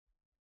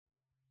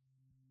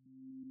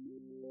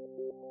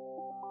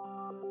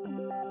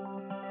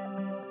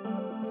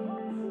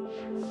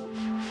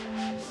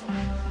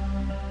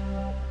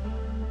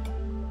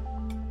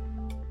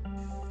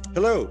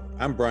Hello,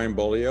 I'm Brian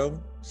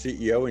Bolio,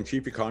 CEO and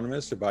Chief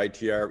Economist of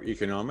ITR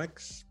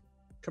Economics.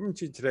 Coming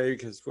to you today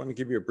because I want to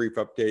give you a brief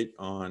update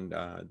on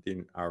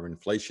our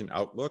inflation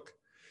outlook.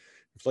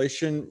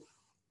 Inflation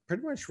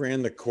pretty much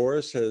ran the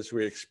course as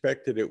we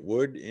expected it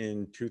would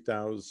in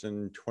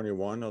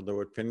 2021,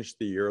 although it finished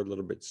the year a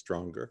little bit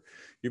stronger.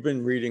 You've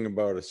been reading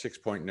about a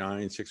 6.9,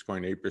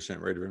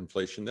 6.8% rate of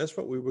inflation. That's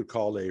what we would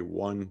call a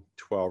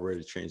 1/12 rate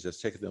of change.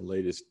 That's taking the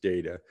latest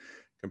data,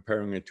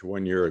 comparing it to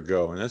 1 year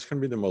ago. And that's going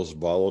to be the most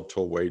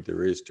volatile way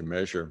there is to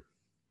measure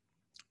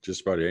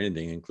just about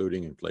anything,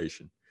 including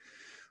inflation.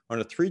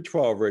 On a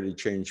 3/12 rate of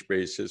change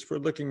basis, we're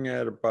looking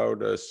at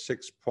about a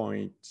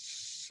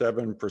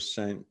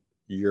 6.7%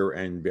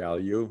 year-end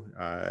value.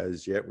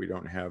 As yet, we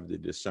don't have the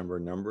December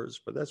numbers,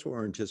 but that's what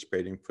we're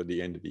anticipating for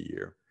the end of the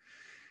year.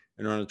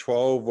 And on a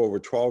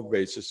 12/12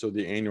 basis, so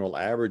the annual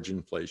average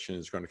inflation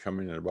is going to come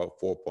in at about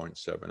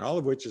 4.7, all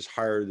of which is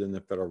higher than the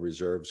Federal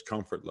Reserve's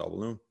comfort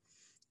level.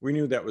 We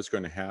knew that was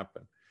going to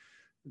happen.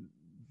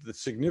 The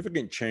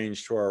significant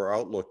change to our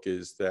outlook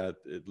is that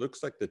it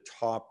looks like the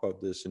top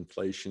of this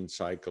inflation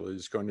cycle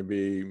is going to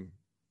be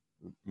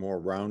more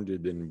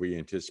rounded than we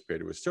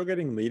anticipated. We're still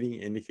getting leading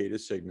indicator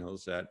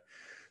signals that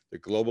the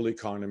global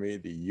economy,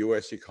 the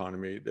US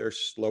economy, they're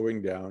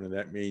slowing down, and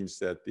that means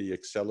that the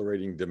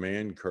accelerating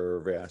demand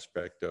curve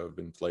aspect of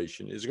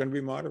inflation is going to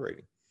be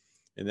moderating.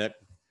 And that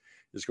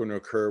is going to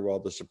occur while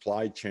the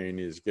supply chain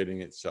is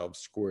getting itself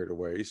squared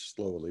away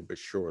slowly but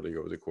surely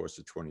over the course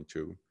of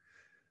 22.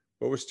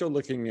 But we're still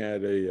looking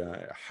at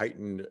a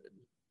heightened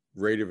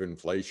rate of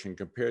inflation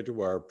compared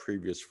to our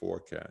previous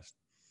forecast.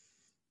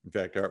 In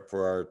fact,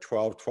 for our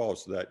 12/12,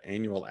 so that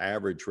annual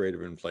average rate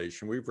of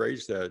inflation, we've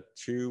raised that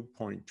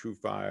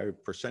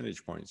 2.25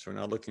 percentage points. So we're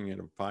now looking at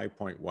a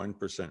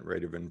 5.1%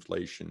 rate of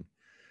inflation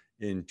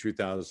in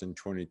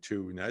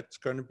 2022. And that's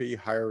going to be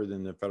higher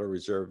than the Federal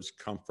Reserve's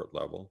comfort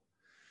level.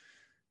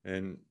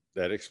 And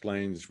that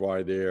explains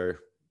why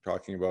they're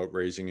talking about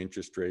raising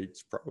interest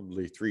rates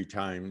probably 3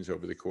 times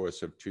over the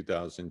course of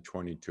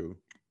 2022.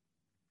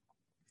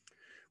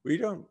 We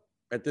don't,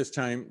 at this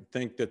time,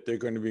 think that they're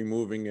going to be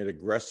moving it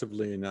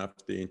aggressively enough,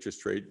 the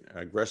interest rate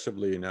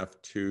aggressively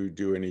enough to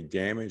do any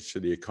damage to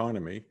the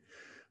economy.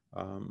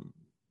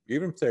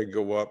 Even if they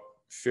go up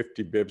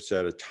 50 bips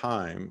at a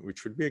time,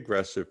 which would be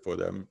aggressive for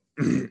them,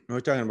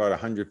 we're talking about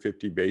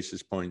 150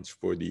 basis points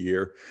for the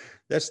year.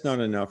 That's not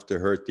enough to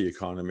hurt the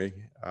economy.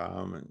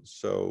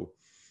 So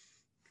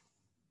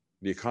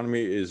the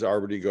economy is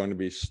already going to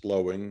be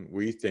slowing,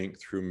 we think,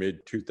 through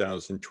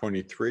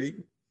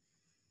mid-2023.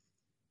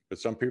 But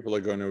some people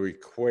are going to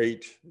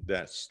equate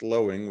that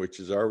slowing, which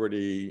is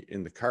already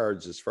in the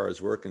cards as far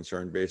as we're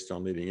concerned, based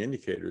on leading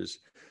indicators.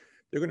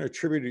 They're going to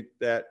attribute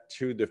that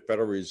to the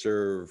Federal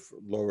Reserve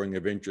lowering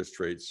of interest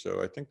rates.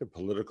 So I think the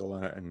political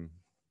and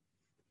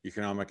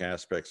economic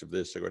aspects of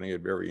this are going to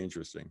get very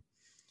interesting.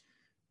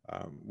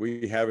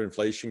 We have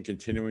inflation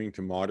continuing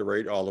to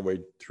moderate all the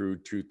way through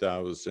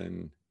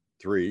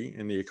 2003,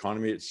 and the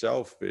economy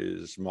itself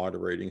is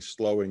moderating,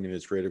 slowing in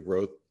its rate of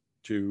growth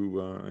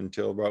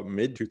until about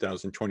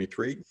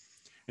mid-2023.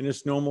 And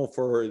it's normal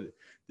for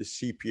the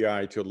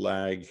CPI to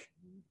lag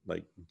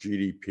like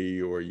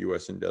GDP or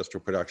US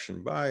industrial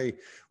production by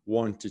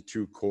 1 to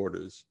 2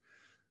 quarters.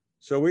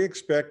 So we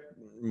expect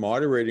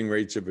moderating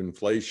rates of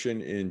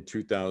inflation in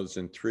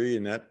 2003,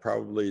 and that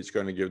probably is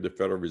going to give the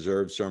Federal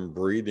Reserve some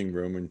breathing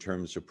room in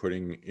terms of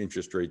putting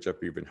interest rates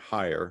up even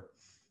higher,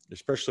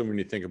 especially when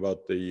you think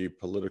about the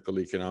political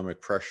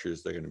economic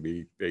pressures they're going to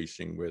be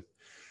facing with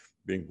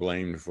being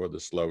blamed for the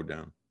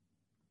slowdown.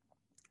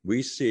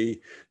 We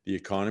see the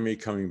economy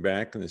coming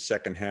back in the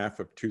second half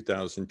of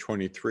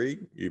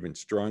 2023, even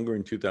stronger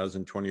in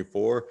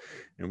 2024,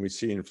 and we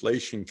see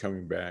inflation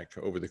coming back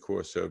over the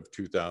course of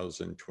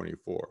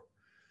 2024.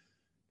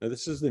 Now,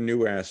 this is the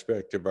new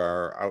aspect of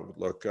our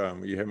outlook.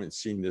 You haven't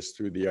seen this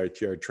through the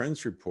ITR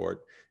Trends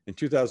Report. In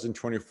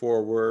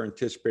 2024, we're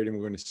anticipating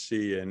we're going to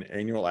see an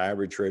annual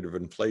average rate of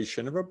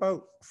inflation of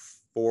about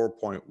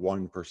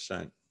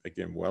 4.1%,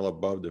 again, well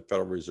above the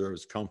Federal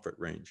Reserve's comfort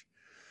range.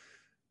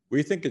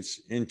 We think it's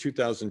in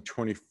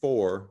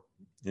 2024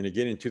 and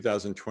again in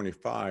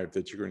 2025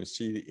 that you're going to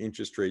see the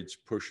interest rates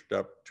pushed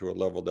up to a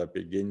level that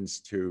begins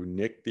to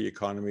nick the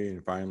economy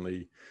and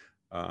finally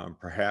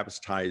perhaps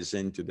ties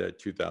into that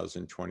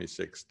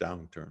 2026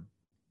 downturn.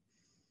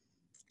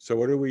 So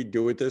what do we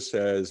do with this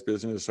as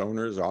business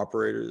owners,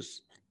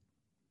 operators?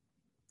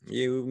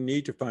 You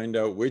need to find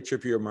out which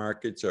of your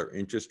markets are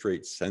interest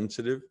rate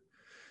sensitive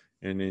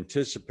and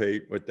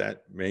anticipate what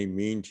that may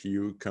mean to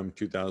you come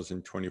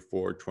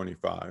 2024,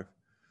 25.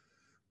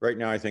 Right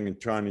now, I think in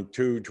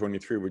 22,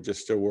 23, we're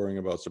just still worrying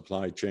about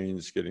supply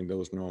chains, getting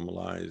those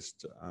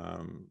normalized.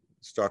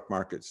 Stock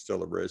market's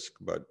still a risk,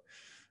 but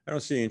I don't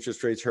see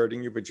interest rates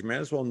hurting you, but you may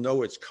as well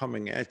know it's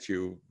coming at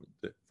you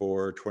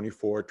for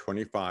 24,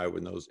 25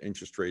 when those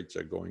interest rates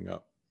are going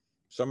up.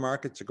 Some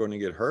markets are going to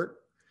get hurt.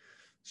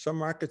 Some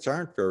markets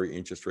aren't very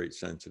interest rate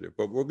sensitive.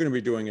 What we're going to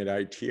be doing at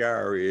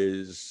ITR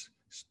is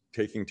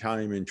taking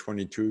time in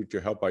 22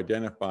 to help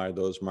identify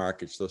those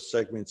markets, those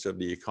segments of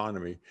the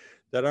economy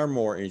that are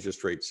more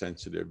interest rate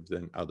sensitive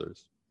than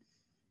others.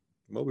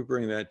 We'll be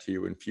bringing that to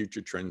you in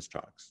future Trends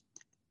Talks.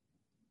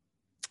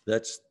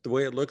 That's the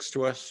way it looks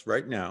to us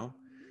right now.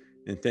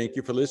 And thank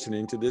you for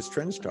listening to this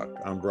Trends Talk.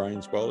 I'm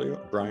Brian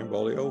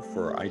Bolio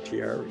for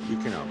ITR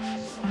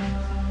Economics.